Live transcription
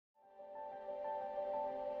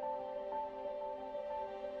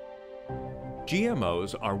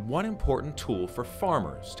GMOs are one important tool for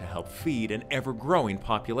farmers to help feed an ever-growing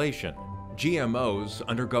population. GMOs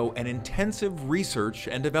undergo an intensive research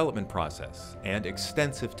and development process and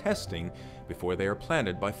extensive testing before they are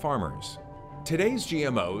planted by farmers. Today's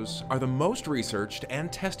GMOs are the most researched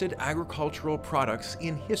and tested agricultural products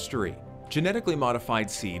in history. Genetically modified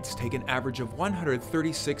seeds take an average of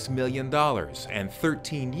 $136 million and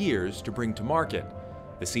 13 years to bring to market.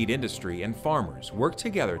 The seed industry and farmers work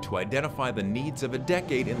together to identify the needs of a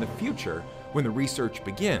decade in the future when the research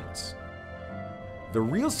begins. The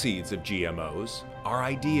real seeds of GMOs are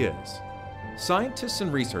ideas. Scientists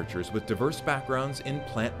and researchers with diverse backgrounds in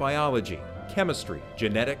plant biology, chemistry,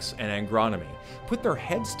 genetics, and agronomy put their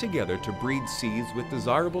heads together to breed seeds with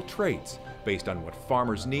desirable traits based on what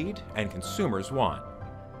farmers need and consumers want.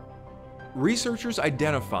 Researchers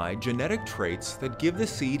identify genetic traits that give the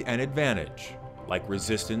seed an advantage, like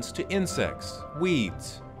resistance to insects,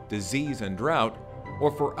 weeds, disease and drought,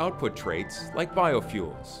 or for output traits like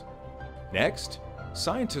biofuels. Next,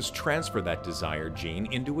 scientists transfer that desired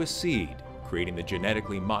gene into a seed, creating the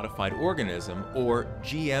genetically modified organism, or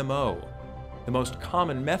GMO. The most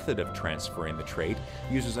common method of transferring the trait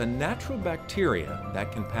uses a natural bacteria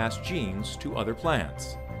that can pass genes to other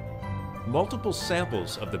plants. Multiple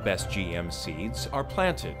samples of the best GM seeds are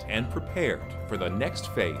planted and prepared for the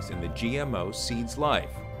next phase in the GMO seed's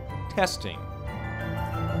life: testing,